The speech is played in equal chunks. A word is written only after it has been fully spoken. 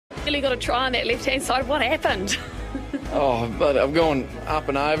Really got to try on that left-hand side. What happened? Oh, but I've gone up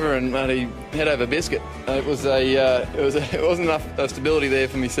and over and bloody head over biscuit. It wasn't enough stability there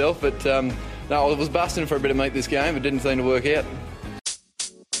for myself, but no, I was busting for a bit of meat this game. It didn't seem to work out.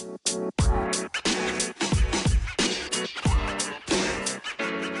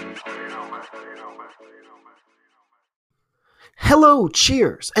 Hello,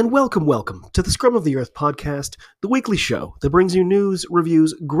 cheers, and welcome to the Scrum of the Earth podcast, the weekly show that brings you news,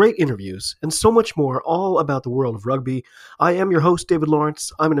 reviews, great interviews, and so much more all about the world of rugby. I am your host, David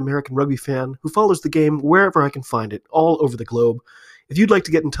Lawrence. I'm an American rugby fan who follows the game wherever I can find it, all over the globe. If you'd like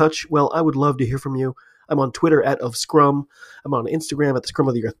to get in touch, well, I would love to hear from you. I'm on Twitter @ofscrum. I'm on Instagram at the Scrum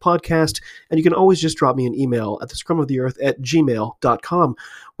of the Earth podcast, and you can always just drop me an email at thescrumoftheearth@gmail.com.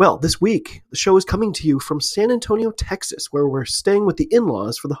 Well, this week, the show is coming to you from San Antonio, Texas, where we're staying with the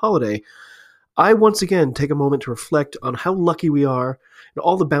in-laws for the holiday. I once again take a moment to reflect on how lucky we are and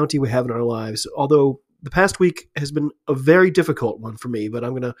all the bounty we have in our lives, although the past week has been a very difficult one for me, but I'm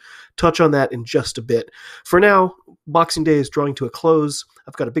going to touch on that in just a bit. For now, Boxing Day is drawing to a close.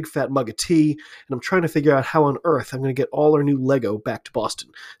 I've got a big fat mug of tea, and I'm trying to figure out how on earth I'm going to get all our new Lego back to Boston.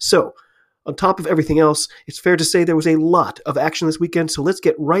 So, on top of everything else, it's fair to say there was a lot of action this weekend, so let's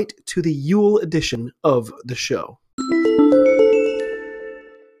get right to the Yule edition of the show.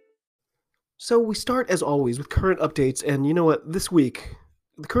 So we start, as always, with current updates, and you know what? This week,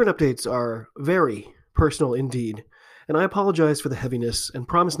 the current updates are very personal indeed, and I apologize for the heaviness and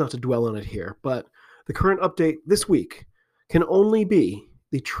promise not to dwell on it here, but the current update this week can only be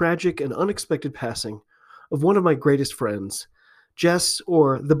the tragic and unexpected passing of one of my greatest friends, Jess,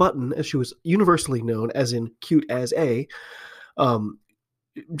 or The Button, as she was universally known, as in cute as A.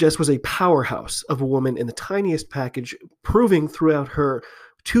 Jess was a powerhouse of a woman in the tiniest package, proving throughout her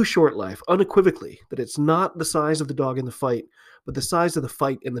too short life, unequivocally, that it's not the size of the dog in the fight, but the size of the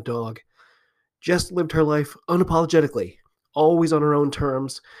fight in the dog. Jess lived her life unapologetically, always on her own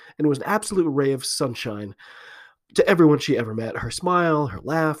terms, and was an absolute ray of sunshine to everyone she ever met. Her smile, her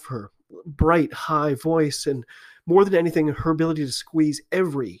laugh, her bright, high voice, and more than anything, her ability to squeeze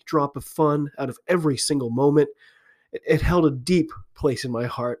every drop of fun out of every single moment. It held a deep place in my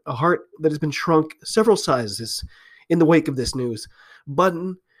heart, a heart that has been shrunk several sizes in the wake of this news.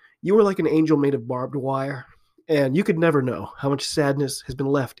 Button, you were like an angel made of barbed wire, and you could never know how much sadness has been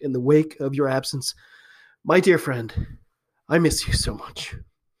left in the wake of your absence. My dear friend, I miss you so much.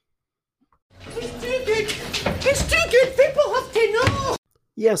 It's too good! It's too good! People have to know!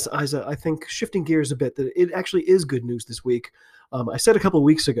 Yes, Isa, I think shifting gears a bit, that it actually is good news this week. I said a couple of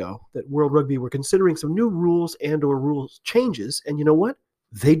weeks ago that World Rugby were considering some new rules and or rules changes, and you know what?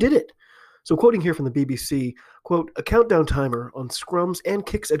 They did it. So quoting here from the BBC, quote, "A countdown timer on scrums and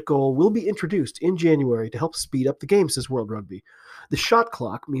kicks at goal will be introduced in January to help speed up the game," says World Rugby. The shot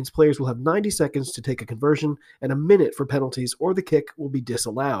clock means players will have 90 seconds to take a conversion and a minute for penalties, or the kick will be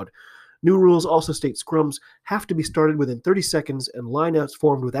disallowed. New rules also state scrums have to be started within 30 seconds and lineouts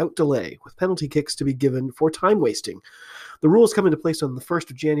formed without delay, with penalty kicks to be given for time wasting. The rules come into place on the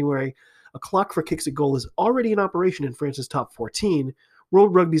 1st of January. A clock for kicks at goal is already in operation in France's top 14.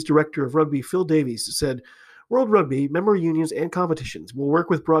 World Rugby's director of rugby, Phil Davies, said, "World Rugby, member unions, and competitions will work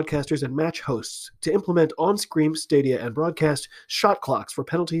with broadcasters and match hosts to implement on-screen, stadia, and broadcast shot clocks for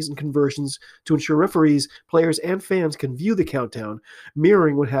penalties and conversions to ensure referees, players, and fans can view the countdown,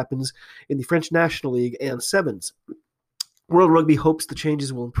 mirroring what happens in the French National League and Sevens." World Rugby hopes the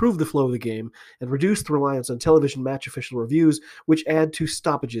changes will improve the flow of the game and reduce the reliance on television match official reviews, which add to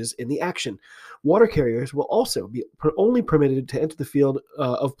stoppages in the action. Water carriers will also be only permitted to enter the field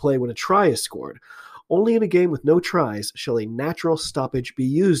of play when a try is scored. Only in a game with no tries shall a natural stoppage be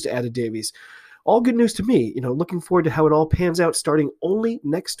used, added Davies. All good news to me, looking forward to how it all pans out starting only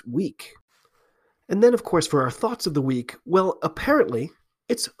next week. And then, of course, for our thoughts of the week, well, apparently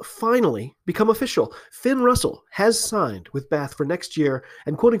it's finally become official. Finn Russell has signed with Bath for next year,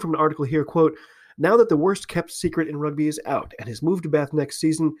 and quoting from an article here, quote, "Now that the worst-kept secret in rugby is out and his move to Bath next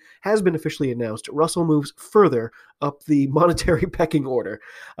season has been officially announced, Russell moves further up the monetary pecking order."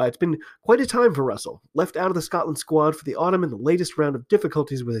 It's been quite a time for Russell. Left out of the Scotland squad for the autumn in the latest round of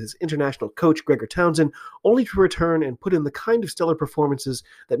difficulties with his international coach, Gregor Townsend, only to return and put in the kind of stellar performances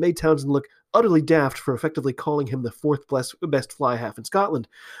that made Townsend look utterly daft for effectively calling him the fourth best fly half in Scotland.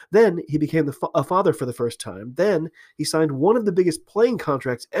 Then he became a father for the first time. Then he signed one of the biggest playing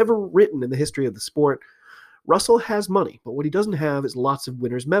contracts ever written in the history of the sport. Russell has money, but what he doesn't have is lots of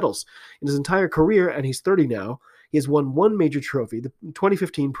winners' medals. In his entire career, and he's 30 now, he has won one major trophy, the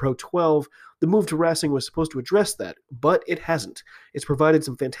 2015 Pro 12. The move to Racing was supposed to address that, but it hasn't. It's provided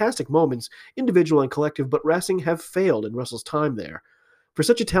some fantastic moments, individual and collective, but Racing have failed in Russell's time there. For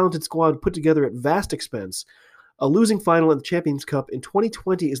such a talented squad put together at vast expense, a losing final in the Champions Cup in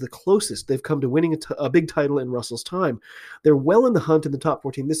 2020 is the closest they've come to winning a big title in Russell's time. They're well in the hunt in the top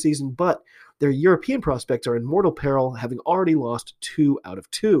 14 this season, but their European prospects are in mortal peril, having already lost 2 out of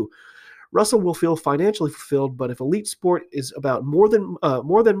 2. Russell will feel financially fulfilled, but if elite sport is about more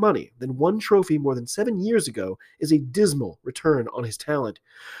than money, then one trophy more than 7 years ago is a dismal return on his talent.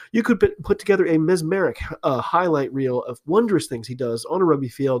 You could put together a mesmeric highlight reel of wondrous things he does on a rugby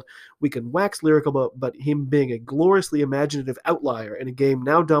field. We can wax lyrical about him being a gloriously imaginative outlier in a game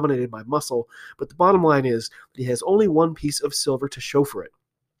now dominated by muscle, but the bottom line is that he has only one piece of silver to show for it.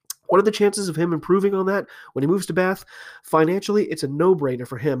 What are the chances of him improving on that when he moves to Bath? Financially, it's a no-brainer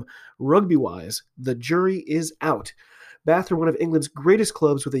for him. Rugby-wise, the jury is out. Bath are one of England's greatest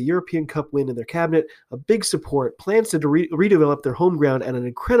clubs with a European Cup win in their cabinet, a big support, plans to redevelop their home ground, and an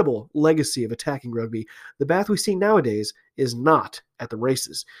incredible legacy of attacking rugby. The Bath we see nowadays is not at the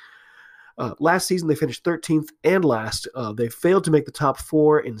races. Last season, they finished 13th and last. They failed to make the top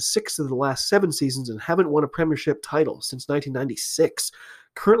 4 in 6 of the last 7 seasons and haven't won a Premiership title since 1996.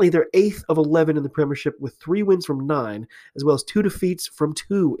 Currently, they're 8th of 11 in the Premiership with 3 wins from 9, as well as 2 defeats from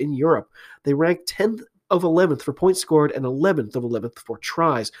 2 in Europe. They rank 10th of 11th for points scored and 11th of 11th for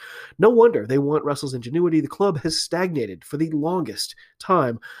tries. No wonder they want Russell's ingenuity. The club has stagnated for the longest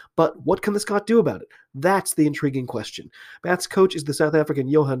time, but what can the Scot do about it? That's the intriguing question. Bath's coach is the South African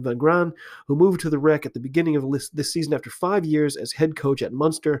Johan van Graan, who moved to the Rec at the beginning of this season after 5 years as head coach at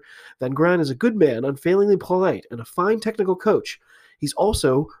Munster. Van Graan is a good man, unfailingly polite, and a fine technical coach. He's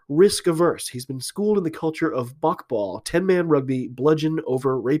also risk-averse. He's been schooled in the culture of Bokbal, 10-man rugby, bludgeon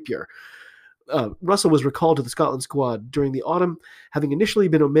over rapier. Russell was recalled to the Scotland squad during the autumn. Having initially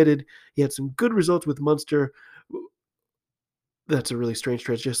been omitted, he had some good results with Munster. That's a really strange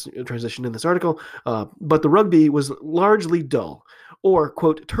transition in this article. But the rugby was largely dull, or,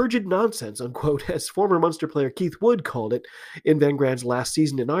 quote, turgid nonsense, unquote, as former Munster player Keith Wood called it in Van Graan's last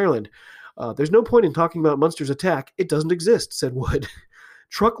season in Ireland. There's no point in talking about Munster's attack. It doesn't exist, said Wood.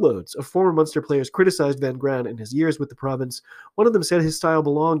 Truckloads of former Munster players criticized Van Graan in his years with the province. One of them said his style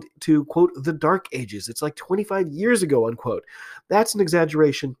belonged to, quote, the dark ages. It's like 25 years ago, unquote. That's an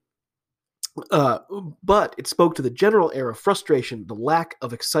exaggeration. But it spoke to the general air of frustration, the lack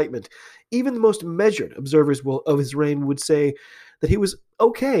of excitement. Even the most measured observers of his reign would say that he was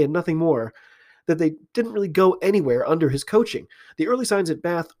okay and nothing more, that they didn't really go anywhere under his coaching. The early signs at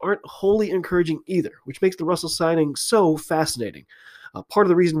Bath aren't wholly encouraging either, which makes the Russell signing so fascinating. Part of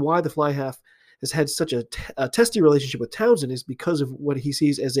the reason why the fly half has had such a testy relationship with Townsend is because of what he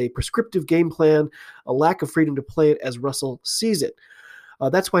sees as a prescriptive game plan, a lack of freedom to play it as Russell sees it.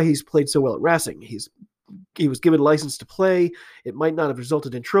 That's why he's played so well at Racing. He was given license to play. It might not have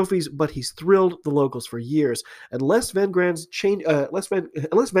resulted in trophies, but he's thrilled the locals for years. Unless Van Graan changes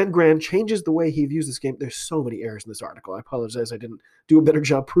the way he views this game, there's so many errors in this article. I apologize, I didn't do a better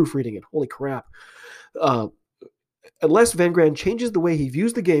job proofreading it. Holy crap! Unless Van Graan changes the way he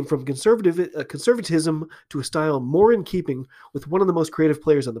views the game from conservatism to a style more in keeping with one of the most creative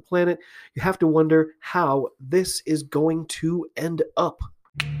players on the planet, you have to wonder how this is going to end up.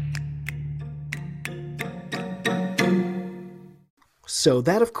 So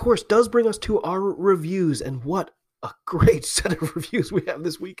that, of course, does bring us to our reviews, and what a great set of reviews we have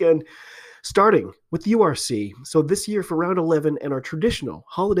this weekend. Starting with URC. So this year for round 11 and our traditional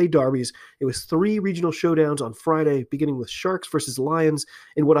holiday derbies, it was 3 regional showdowns on Friday, beginning with Sharks versus Lions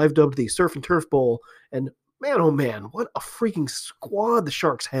in what I've dubbed the Surf and Turf Bowl. And man, oh man, what a freaking squad the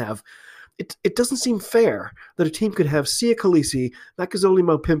Sharks have. It doesn't seem fair that a team could have Sia Khaleesi, Makazole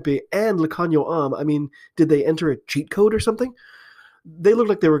Maupimpi, and Lekanyo Am. I mean, did they enter a cheat code or something? They looked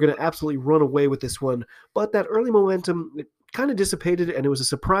like they were going to absolutely run away with this one, but that early momentum kind of dissipated, and it was a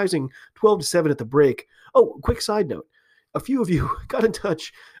surprising 12-7 at the break. Oh, quick side note. A few of you got in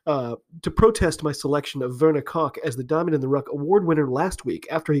touch to protest my selection of Werner Koch as the Diamond in the Ruck award winner last week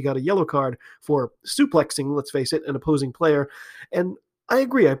after he got a yellow card for suplexing, let's face it, an opposing player. And I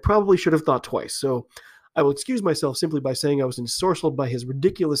agree, I probably should have thought twice. So I will excuse myself simply by saying I was ensorcelled by his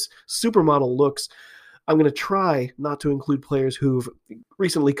ridiculous supermodel looks. I'm going to try not to include players who've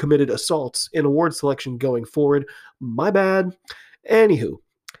recently committed assaults in award selection going forward. My bad. Anywho,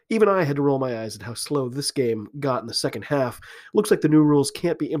 even I had to roll my eyes at how slow this game got in the second half. Looks like the new rules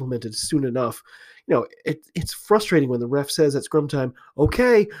can't be implemented soon enough. You know, it's frustrating when the ref says at scrum time,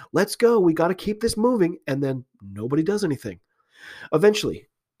 okay, let's go, we got to keep this moving, and then nobody does anything. Eventually,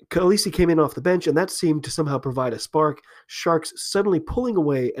 Khaleesi came in off the bench, and that seemed to somehow provide a spark. Sharks suddenly pulling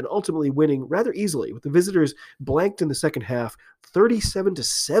away and ultimately winning rather easily, with the visitors blanked in the second half,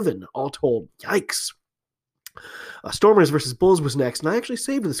 37-7 all told. Yikes. Stormers versus Bulls was next, and I actually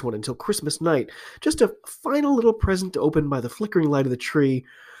saved this one until Christmas night. Just a final little present to open by the flickering light of the tree.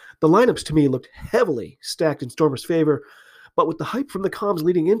 The lineups to me looked heavily stacked in Stormers' favor, but with the hype from the comms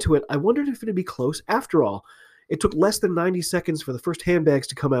leading into it, I wondered if it'd be close after all. It took less than 90 seconds for the first handbags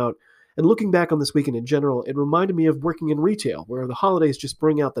to come out, and looking back on this weekend in general, it reminded me of working in retail, where the holidays just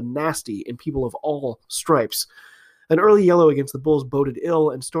bring out the nasty in people of all stripes. An early yellow against the Bulls boded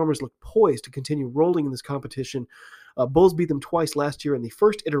ill, and Stormers looked poised to continue rolling in this competition. Bulls beat them twice last year in the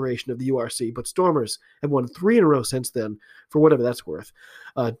first iteration of the URC, but Stormers have won 3 in a row since then, for whatever that's worth.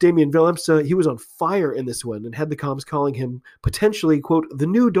 Damian Willems, he was on fire in this one and had the comms calling him potentially, quote, the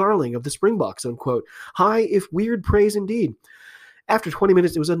new darling of the Springboks, unquote. High, if weird, praise indeed. After 20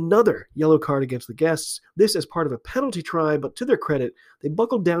 minutes, it was another yellow card against the guests, this as part of a penalty try, but to their credit, they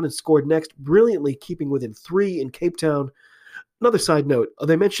buckled down and scored next, brilliantly keeping within 3 in Cape Town. Another side note,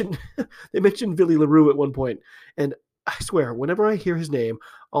 they mentioned Billy LaRue at one point, and I swear, whenever I hear his name,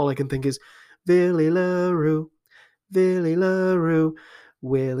 all I can think is, Billy LaRue,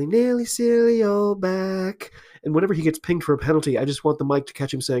 willy-nilly silly old back. And whenever he gets pinged for a penalty, I just want the mic to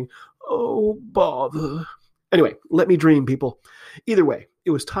catch him saying, oh, bother. Anyway, let me dream, people. Either way,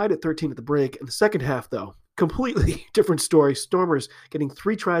 it was tied at 13 at the break, and the second half, though, completely different story. Stormers getting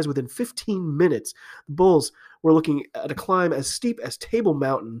 3 tries within 15 minutes. The Bulls were looking at a climb as steep as Table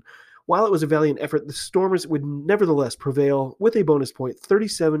Mountain. While it was a valiant effort, the Stormers would nevertheless prevail with a bonus point,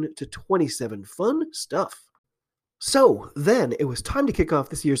 37-27. Fun stuff. So then it was time to kick off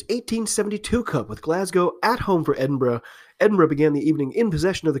this year's 1872 Cup with Glasgow at home for Edinburgh. Edinburgh began the evening in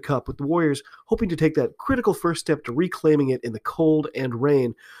possession of the Cup, with the Warriors hoping to take that critical first step to reclaiming it in the cold and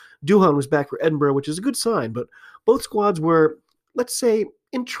rain. Duhan was back for Edinburgh, which is a good sign, but both squads were, let's say,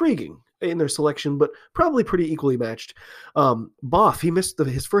 intriguing in their selection, but probably pretty equally matched. Boff, he missed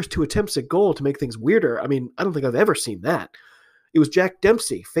his first 2 attempts at goal to make things weirder. I mean, I don't think I've ever seen that. It was Jack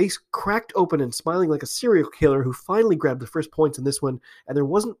Dempsey, face cracked open and smiling like a serial killer, who finally grabbed the first points in this one, and there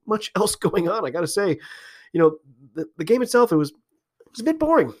wasn't much else going on, I gotta say. The game itself, it was a bit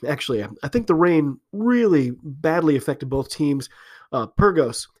boring, actually. I think the rain really badly affected both teams.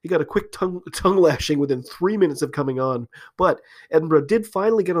 Pyrgos, he got a quick tongue lashing within 3 minutes of coming on, but Edinburgh did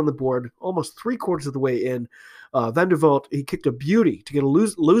finally get on the board almost 3/4 of the way in. Van der Vaart, he kicked a beauty to get a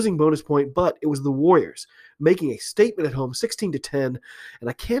losing bonus point, but it was the Warriors making a statement at home, 16-10, and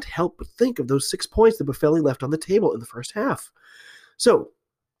I can't help but think of those 6 points that Buffelli left on the table in the first half. So,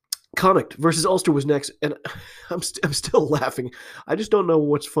 Connacht versus Ulster was next, and I'm still laughing. I just don't know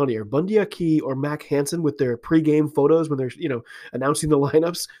what's funnier, Bundy Aki or Mac Hansen with their pre-game photos when they're, announcing the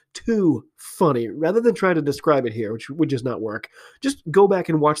lineups. Too funny. Rather than try to describe it here, which would just not work, just go back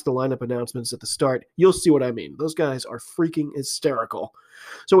and watch the lineup announcements at the start. You'll see what I mean. Those guys are freaking hysterical.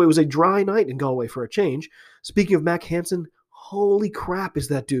 So it was a dry night in Galway for a change. Speaking of Mac Hansen, holy crap, is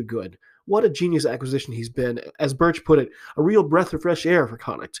that dude good. What a genius acquisition he's been. As Birch put it, a real breath of fresh air for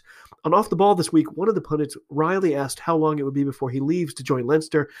Connacht. On Off the Ball this week, one of the pundits wryly asked how long it would be before he leaves to join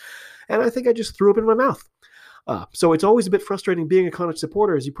Leinster, and I think I just threw up in my mouth. So it's always a bit frustrating being a Connacht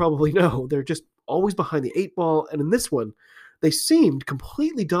supporter, as you probably know. They're just always behind the 8 ball, and in this one, they seemed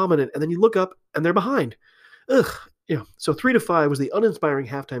completely dominant, and then you look up, and they're behind. Ugh. So 3-5 was the uninspiring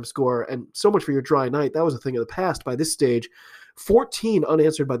halftime score, and so much for your dry night. That was a thing of the past by this stage. 14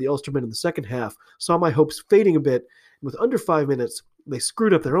 unanswered by the Ulstermen in the second half saw my hopes fading a bit. With under 5 minutes, they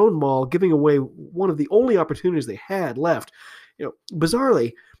screwed up their own maul, giving away one of the only opportunities they had left.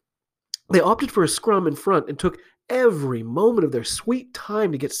 Bizarrely, they opted for a scrum in front and took every moment of their sweet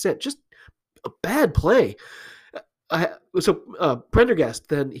time to get set. Just a bad play. Prendergast,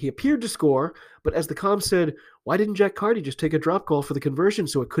 then, he appeared to score, but as the comm said, why didn't Jack Carty just take a drop goal for the conversion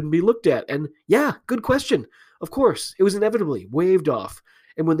so it couldn't be looked at? And yeah, good question. Of course, it was inevitably waved off.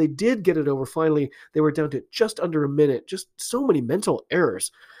 And when they did get it over, finally, they were down to just under a minute. Just so many mental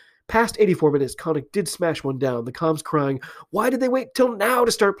errors. Past 84 minutes, Connacht did smash one down. The comms crying, why did they wait till now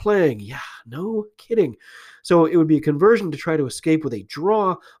to start playing? Yeah, no kidding. So it would be a conversion to try to escape with a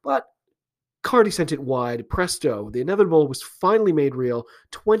draw, but Carty sent it wide. Presto. The inevitable was finally made real.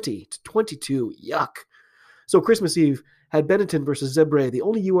 20-22. Yuck. So Christmas Eve had Benetton versus Zebre, the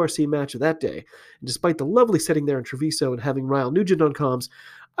only URC match of that day. And despite the lovely setting there in Treviso and having Ryle Nugent on comms,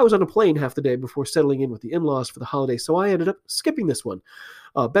 I was on a plane half the day before settling in with the in-laws for the holiday, so I ended up skipping this one.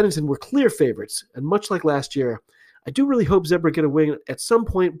 Benetton were clear favorites, and much like last year, I do really hope Zebra get a win at some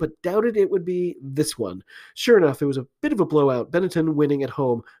point, but doubted it would be this one. Sure enough, it was a bit of a blowout, Benetton winning at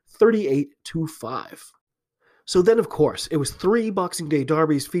home 38-5. So then, of course, it was 3 Boxing Day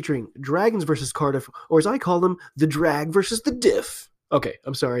derbies featuring Dragons versus Cardiff, or as I call them, the Drag versus the Diff. Okay,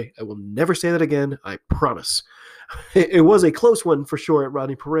 I'm sorry, I will never say that again, I promise. It was a close one for sure at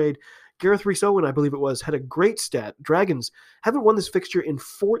Rodney Parade. Gareth Rees-Owen, I believe it was, had a great stat. Dragons haven't won this fixture in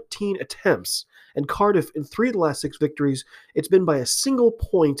 14 attempts, and Cardiff, in 3 of the last 6 victories, it's been by a single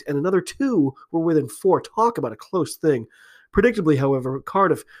point, and another 2 were within 4. Talk about a close thing. Predictably, however,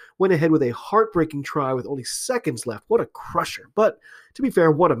 Cardiff went ahead with a heartbreaking try with only seconds left. What a crusher. But to be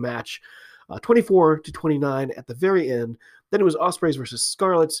fair, what a match. 24-29 at the very end. Then it was Ospreys versus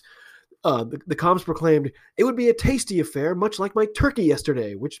Scarlets. The comms proclaimed it would be a tasty affair, much like my turkey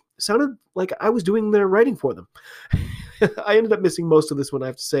yesterday, which sounded like I was doing their writing for them. I ended up missing most of this one, I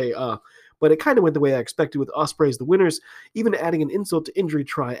have to say, but it kind of went the way I expected with Ospreys the winners, even adding an insult to injury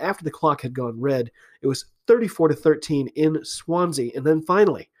try after the clock had gone red. It was 34-13 in Swansea, and then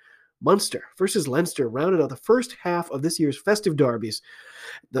finally, Munster versus Leinster rounded out the first half of this year's Festive Derbies.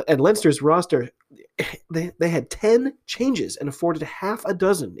 And Leinster's roster, they had 10 changes and afforded half a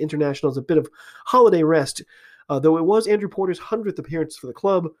dozen internationals a bit of holiday rest, though it was Andrew Porter's 100th appearance for the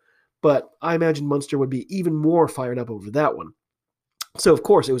club, but I imagine Munster would be even more fired up over that one. So, of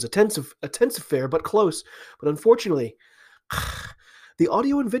course, it was a tense affair, but close. But unfortunately, the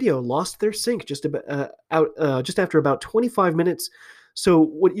audio and video lost their sync just after about 25 minutes. So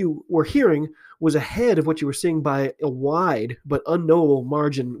what you were hearing was ahead of what you were seeing by a wide but unknowable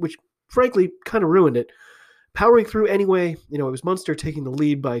margin, which frankly kind of ruined it. Powering through anyway, it was Munster taking the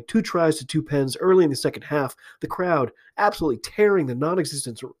lead by 2 tries to 2 pens early in the second half. The crowd absolutely tearing the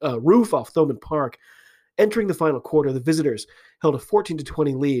non-existent roof off Thomond Park. Entering the final quarter, the visitors held a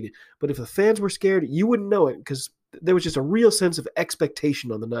 14-20 lead. But if the fans were scared, you wouldn't know it because there was just a real sense of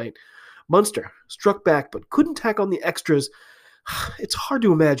expectation on the night. Munster struck back but couldn't tack on the extras. It's hard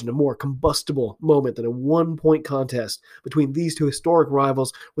to imagine a more combustible moment than a 1-point contest between these 2 historic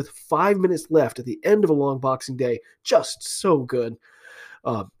rivals with 5 minutes left at the end of a long Boxing Day. Just so good.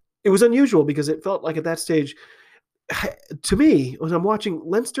 It was unusual because it felt like at that stage, to me, when I'm watching,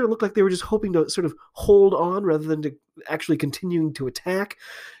 Leinster looked like they were just hoping to sort of hold on rather than to actually continuing to attack.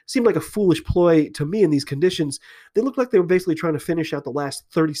 Seemed like a foolish ploy to me in these conditions. They looked like they were basically trying to finish out the last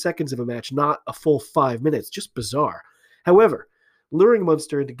 30 seconds of a match, not a full 5 minutes. Just bizarre. However, luring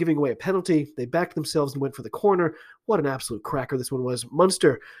Munster into giving away a penalty, they backed themselves and went for the corner. What an absolute cracker this one was.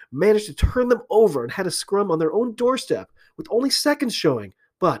 Munster managed to turn them over and had a scrum on their own doorstep with only seconds showing.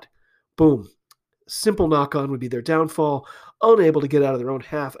 But, boom, simple knock-on would be their downfall, unable to get out of their own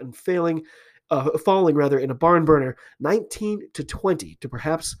half and falling in a barn burner, 19-20 to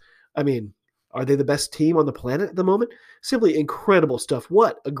perhaps, are they the best team on the planet at the moment? Simply incredible stuff.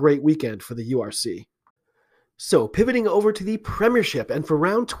 What a great weekend for the URC. So, pivoting over to the Premiership, and for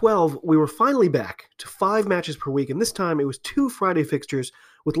round 12, we were finally back to 5 matches per week, and this time it was 2 Friday fixtures,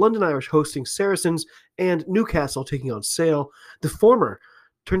 with London Irish hosting Saracens and Newcastle taking on Sale. The former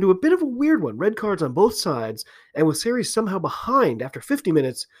turned to a bit of a weird one, red cards on both sides, and with series somehow behind after 50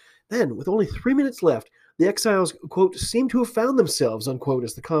 minutes, then, with only 3 minutes left, the Exiles, quote, seemed to have found themselves, unquote,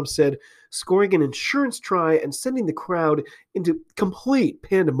 as the comms said, scoring an insurance try and sending the crowd into complete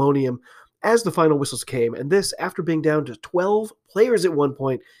pandemonium as the final whistles came, and this after being down to 12 players at one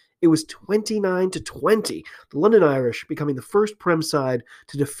point. It was 29-20, the London Irish becoming the first Prem side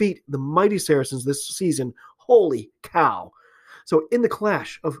to defeat the mighty Saracens this season. Holy cow. So in the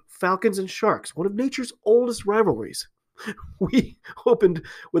clash of Falcons and Sharks, one of nature's oldest rivalries, we opened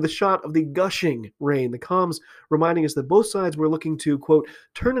with a shot of the gushing rain, the comms reminding us that both sides were looking to, quote,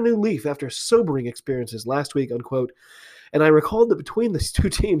 turn a new leaf after sobering experiences last week, unquote. And I recalled that between these 2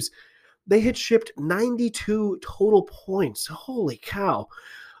 teams, they had shipped 92 total points. Holy cow.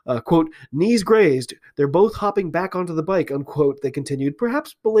 Quote, knees grazed, they're both hopping back onto the bike, unquote, they continued,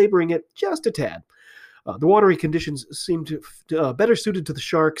 perhaps belaboring it just a tad. The watery conditions seemed to better suited to the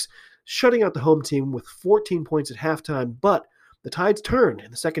Sharks, shutting out the home team with 14 points at halftime, but the tides turned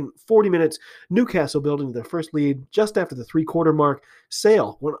in the second 40 minutes, Newcastle building their first lead just after the 3-quarter mark.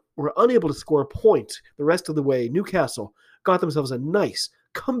 Sale were unable to score a point the rest of the way. Newcastle got themselves a nice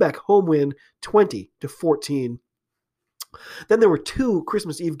comeback home win, 20-14. Then there were 2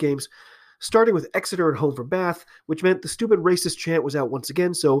 Christmas Eve games, starting with Exeter at home for Bath, which meant the stupid racist chant was out once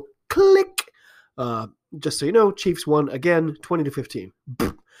again, so click! Just so you know, Chiefs won again, 20-15.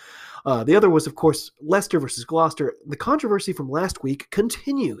 The other was, of course, Leicester versus Gloucester. The controversy from last week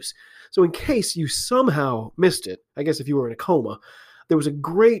continues. So in case you somehow missed it, I guess if you were in a coma, there was a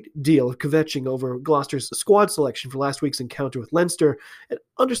great deal of kvetching over Gloucester's squad selection for last week's encounter with Leinster, and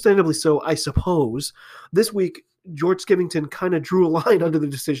understandably so, I suppose. This week, George Skivington kind of drew a line under the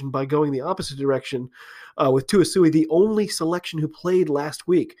decision by going the opposite direction with Tuasui, the only selection who played last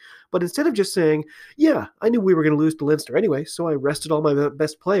week. But instead of just saying, yeah, I knew we were going to lose to Leinster anyway, so I rested all my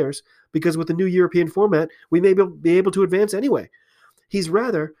best players, because with the new European format, we may be able to advance anyway. He's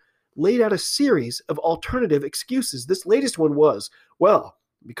rather laid out a series of alternative excuses. This latest one was, well,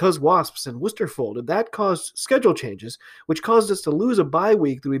 because Wasps and Worcester folded, that caused schedule changes, which caused us to lose a bye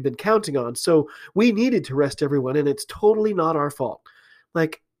week that we've been counting on, so we needed to rest everyone, and it's totally not our fault.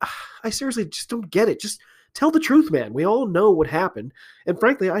 Like, I seriously just don't get it. Just tell the truth, man. We all know what happened, and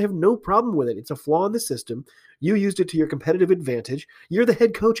frankly, I have no problem with it. It's a flaw in the system. You used it to your competitive advantage. You're the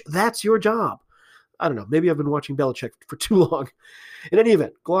head coach. That's your job. I don't know. Maybe I've been watching Belichick for too long. In any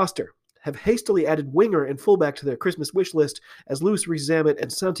event, Gloucester have hastily added winger and fullback to their Christmas wish list as Luis Rees-Zammit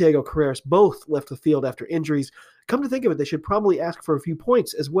and Santiago Carreras both left the field after injuries. Come to think of it, they should probably ask for a few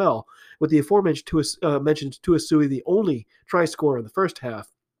points as well, with the aforementioned Tuasui the only try scorer in the first half.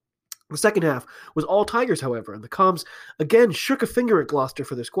 The second half was all Tigers, however, and the Coms again shook a finger at Gloucester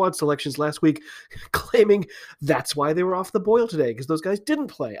for their squad selections last week, claiming that's why they were off the boil today, because those guys didn't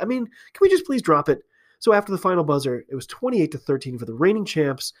play. I mean, can we just please drop it? So after the final buzzer, it was 28-13 for the reigning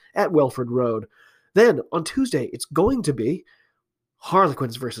champs at Welford Road. Then, on Tuesday, it's going to be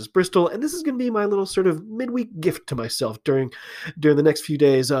Harlequins versus Bristol, and this is going to be my little sort of midweek gift to myself during the next few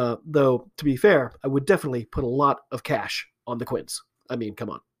days, though, to be fair, I would definitely put a lot of cash on the Quins. I mean,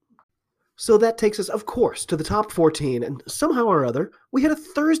 come on. So that takes us, of course, to the top 14, and somehow or other, we had a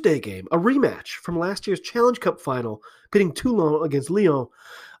Thursday game, a rematch from last year's Challenge Cup final, pitting Toulon against Lyon.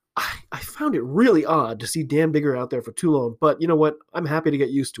 I found it really odd to see Dan Bigger out there for Toulon, but you know what? I'm happy to get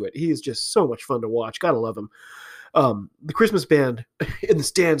used to it. He is just so much fun to watch. Gotta love him. The Christmas band in the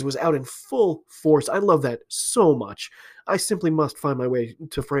stands was out in full force. I love that so much. I simply must find my way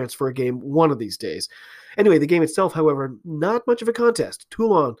to France for a game one of these days. Anyway, the game itself, however, not much of a contest.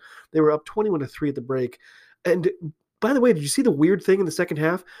 Toulon, they were up 21-3 at the break. And by the way, did you see the weird thing in the second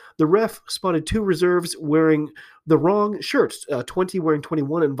half? The ref spotted two reserves wearing the wrong shirts, 20 wearing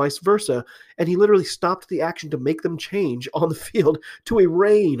 21 and vice versa, and he literally stopped the action to make them change on the field to a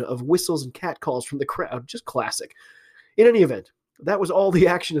rain of whistles and catcalls from the crowd. Just classic. In any event, that was all the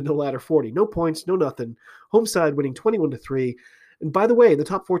action in the latter 40. No points, no nothing. Home side winning 21-3. And by the way, the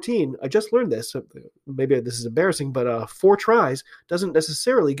top 14, I just learned this. Maybe this is embarrassing, but 4 tries doesn't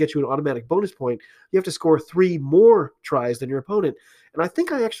necessarily get you an automatic bonus point. You have to score 3 more tries than your opponent. And I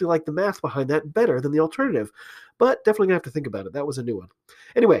think I actually like the math behind that better than the alternative. But definitely going to have to think about it. That was a new one.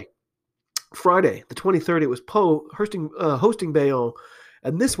 Anyway, Friday, the 23rd, it was Po hosting Bayonne.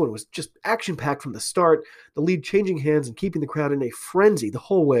 And this one was just action-packed from the start. The lead changing hands and keeping the crowd in a frenzy the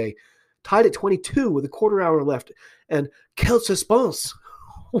whole way. Tied at 22 with a quarter hour left. And quel suspense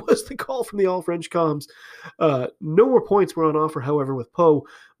was the call from the All-French comms. No more points were on offer, however, with Poe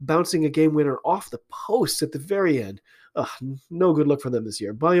bouncing a game winner off the post at the very end. No good luck for them this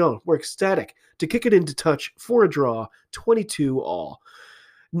year. Bayonne were ecstatic to kick it into touch for a draw, 22-all.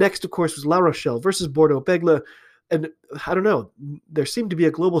 Next, of course, was La Rochelle versus Bordeaux-Bègles. And I don't know, there seemed to be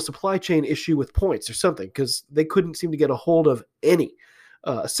a global supply chain issue with points or something, because they couldn't seem to get a hold of any.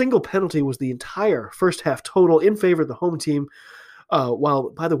 A single penalty was the entire first half total in favor of the home team, while,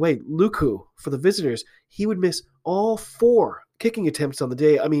 by the way, Luku, for the visitors, he would miss all 4 kicking attempts on the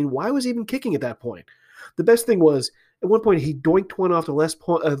day. I mean, why was he even kicking at that point? The best thing was, at one point, he doinked one off the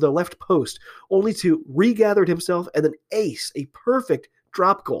left post, only to regather himself and then ace a perfect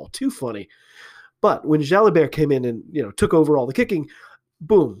drop goal. Too funny. But when Jalibert came in and took over all the kicking,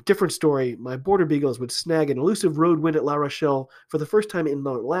 boom, different story. My Border Beagles would snag an elusive road win at La Rochelle for the first time in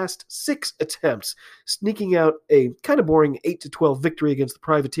the last 6 attempts, sneaking out a kind of boring 8-12 victory against the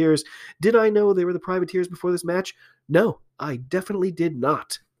Privateers. Did I know they were the Privateers before this match? No, I definitely did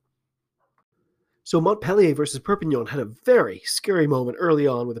not. So Montpellier versus Perpignan had a very scary moment early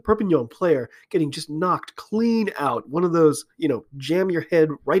on with a Perpignan player getting just knocked clean out. One of those, jam your head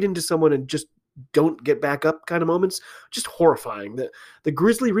right into someone and just don't get back up kind of moments. Just horrifying. The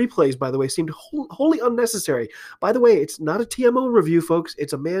grisly replays, by the way, seemed wholly unnecessary. By the way, it's not a TMO review, folks.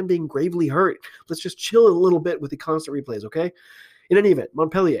 It's a man being gravely hurt. Let's just chill a little bit with the constant replays, okay? In any event,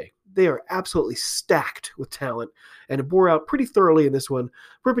 Montpellier, they are absolutely stacked with talent, and it bore out pretty thoroughly in this one.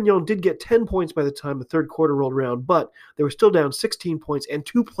 Perpignan did get 10 points by the time the third quarter rolled around, but they were still down 16 points and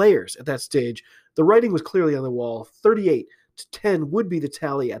 2 players at that stage. The writing was clearly on the wall. 38-10 would be the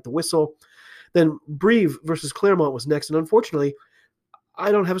tally at the whistle. Then Brive versus Clermont was next, and unfortunately,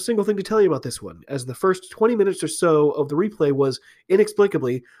 I don't have a single thing to tell you about this one, as the first 20 minutes or so of the replay was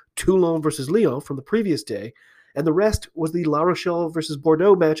inexplicably Toulon versus Lyon from the previous day, and the rest was the La Rochelle versus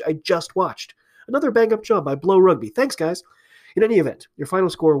Bordeaux match I just watched. Another bang-up job by Blow Rugby. Thanks, guys. In any event, your final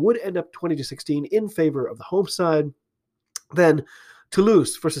score would end up 20-16 in favor of the home side. Then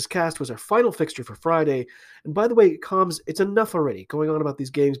Toulouse versus Cast was our final fixture for Friday. And by the way, Coms, it's enough already going on about these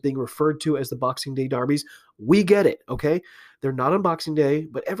games being referred to as the Boxing Day derbies. We get it, okay? They're not on Boxing Day,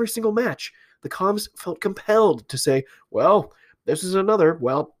 but every single match, the Coms felt compelled to say, well, this is another,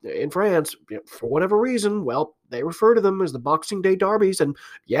 well, in France, for whatever reason, well, they refer to them as the Boxing Day derbies, and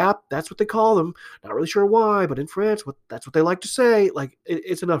yeah, that's what they call them. Not really sure why, but in France, that's what they like to say. Like,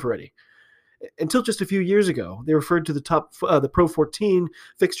 it's enough already. Until just a few years ago, they referred to the Pro 14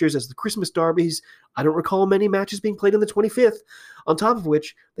 fixtures as the Christmas derbies. I don't recall many matches being played on the 25th, on top of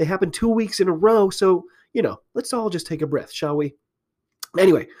which they happened 2 weeks in a row, so, let's all just take a breath, shall we?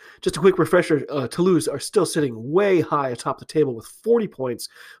 Anyway, just a quick refresher, Toulouse are still sitting way high atop the table with 40 points,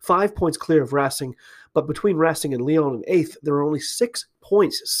 5 points clear of Racing, but between Racing and Lyon in 8th, there are only 6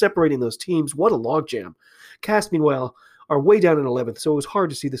 points separating those teams. What a logjam. Cast, meanwhile, are way down in 11th, so it was hard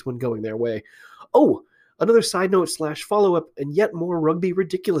to see this one going their way. Oh, another side note / follow-up and yet more rugby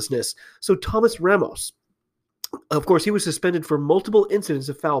ridiculousness. So Thomas Ramos, of course, he was suspended for multiple incidents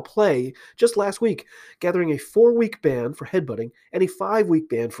of foul play just last week, gathering a 4-week ban for headbutting and a 5-week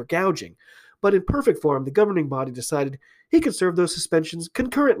ban for gouging. But in perfect form, the governing body decided he could serve those suspensions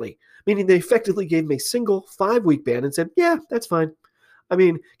concurrently, meaning they effectively gave him a single 5-week ban and said, yeah, that's fine. I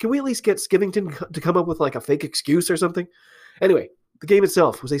mean, can we at least get Skivington to come up with like a fake excuse or something? Anyway, the game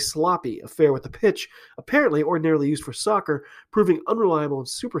itself was a sloppy affair with the pitch, apparently ordinarily used for soccer, proving unreliable and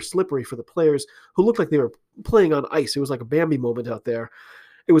super slippery for the players who looked like they were playing on ice. It was like a Bambi moment out there.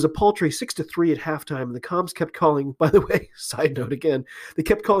 It was a paltry 6-3 at halftime, and the Coms kept calling, by the way, side note again, they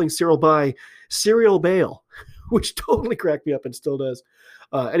kept calling Cyril Bay Serial Bale, which totally cracked me up and still does.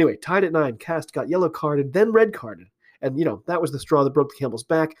 Anyway, tied at 9, Cast got yellow carded, then red carded. And, that was the straw that broke the camel's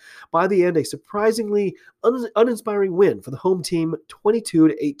back. By the end, a surprisingly uninspiring win for the home team,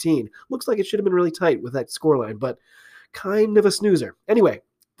 22-18. Looks like it should have been really tight with that scoreline, but kind of a snoozer. Anyway,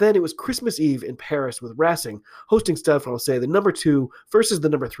 then it was Christmas Eve in Paris with Racing hosting Stade Francais, the number 2 versus the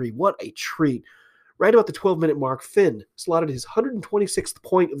number 3. What a treat. Right about the 12-minute mark, Finn slotted his 126th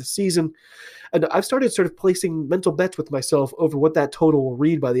point of the season, and I've started sort of placing mental bets with myself over what that total will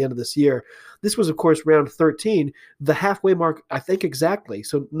read by the end of this year. This was, of course, round 13, the halfway mark, I think exactly,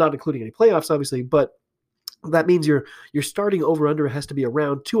 so not including any playoffs, obviously, but that means your starting over-under has to be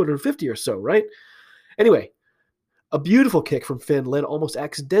around 250 or so, right? Anyway, a beautiful kick from Finn led almost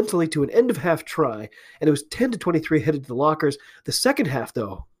accidentally to an end-of-half try, and it was 10-23 headed to the lockers. The second half,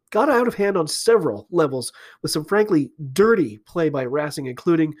 though, got out of hand on several levels with some frankly dirty play by Racing,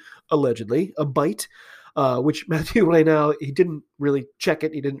 including, allegedly, a bite, which Matthew Reynal, he didn't really check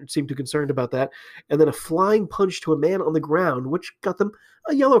it. He didn't seem too concerned about that. And then a flying punch to a man on the ground, which got them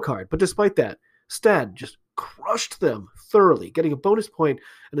a yellow card. But despite that, Stad just crushed them thoroughly, getting a bonus point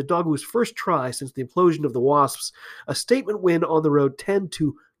and a Dogwoo's first try since the implosion of the Wasps. A statement win on the road, 10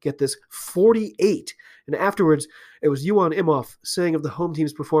 get this, 48. And afterwards, it was Yuan Imhoff saying of the home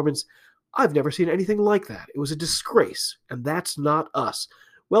team's performance, I've never seen anything like that. It was a disgrace, and that's not us.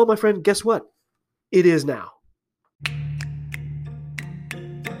 Well, my friend, guess what? It is now.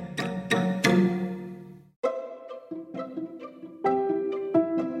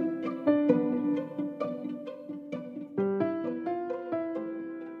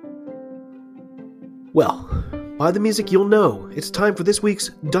 Well, by the music you'll know, it's time for this week's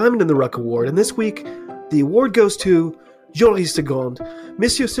Diamond in the Ruck Award, and this week, the award goes to Jory Segond.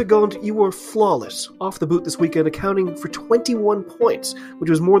 Monsieur Segond, you were flawless off the boot this weekend, accounting for 21 points, which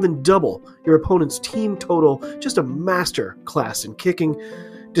was more than double your opponent's team total. Just a master class in kicking.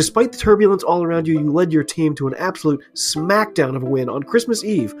 Despite the turbulence all around you, you led your team to an absolute smackdown of a win on Christmas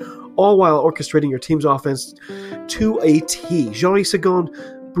Eve, all while orchestrating your team's offense to a T. Jory Segond,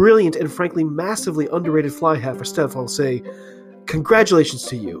 brilliant and frankly massively underrated fly half for Stade Francais. Congratulations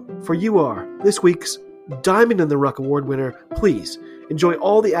to you, for you are this week's Diamond in the Ruck Award winner. Please enjoy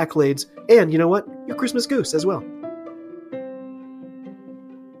all the accolades and, you know what, your Christmas goose as well.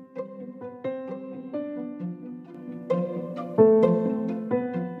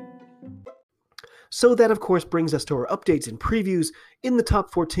 So that, of course, brings us to our updates and previews. In the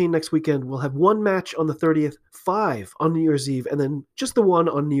top 14 next weekend, we'll have 1 match on the 30th, 5 on New Year's Eve, and then just the 1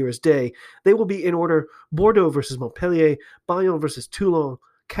 on New Year's Day. They will be in order: Bordeaux versus Montpellier, Bayonne versus Toulon,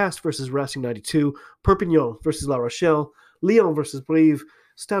 Castres versus Racing 92, Perpignan versus La Rochelle, Lyon versus Brive,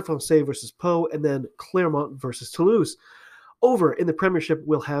 Stade Francais versus Pau, and then Clermont versus Toulouse. Over in the Premiership,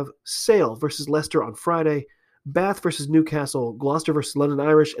 we'll have Sale versus Leicester on Friday, Bath versus Newcastle, Gloucester versus London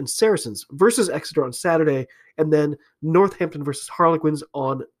Irish, and Saracens versus Exeter on Saturday, and then Northampton versus Harlequins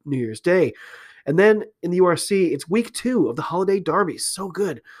on New Year's Day. And then in the URC, it's week 2 of the holiday derbies. So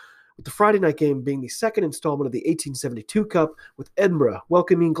good. With the Friday night game being the second installment of the 1872 Cup, with Edinburgh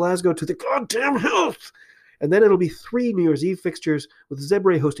welcoming Glasgow to the goddamn hills. And then it'll be 3 New Year's Eve fixtures, with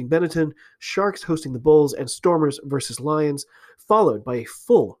Zebre hosting Benetton, Sharks hosting the Bulls, and Stormers versus Lions, followed by a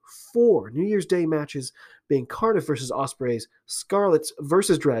full 4 New Year's Day matches being Cardiff versus Ospreys, Scarlets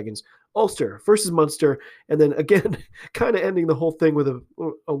versus Dragons, Ulster versus Munster, and then again, kind of ending the whole thing with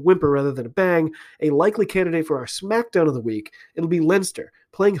a whimper rather than a bang, a likely candidate for our SmackDown of the week. It'll be Leinster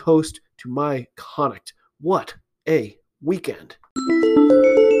playing host to my Connacht. What a weekend.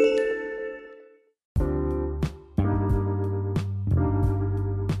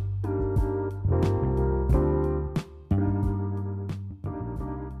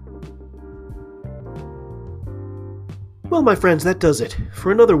 Well, my friends, that does it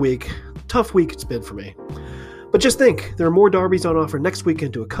for another week. Tough week it's been for me. But just think, there are more derbies on offer next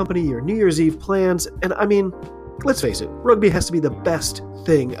weekend to accompany your New Year's Eve plans, and I mean, let's face it, rugby has to be the best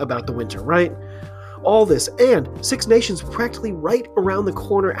thing about the winter, right? All this, and Six Nations practically right around the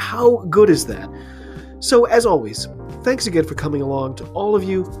corner. How good is that? So, as always, thanks again for coming along. To all of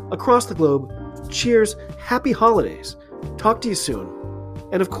you across the globe, cheers, happy holidays, talk to you soon,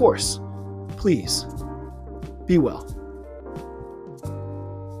 and of course, please, be well.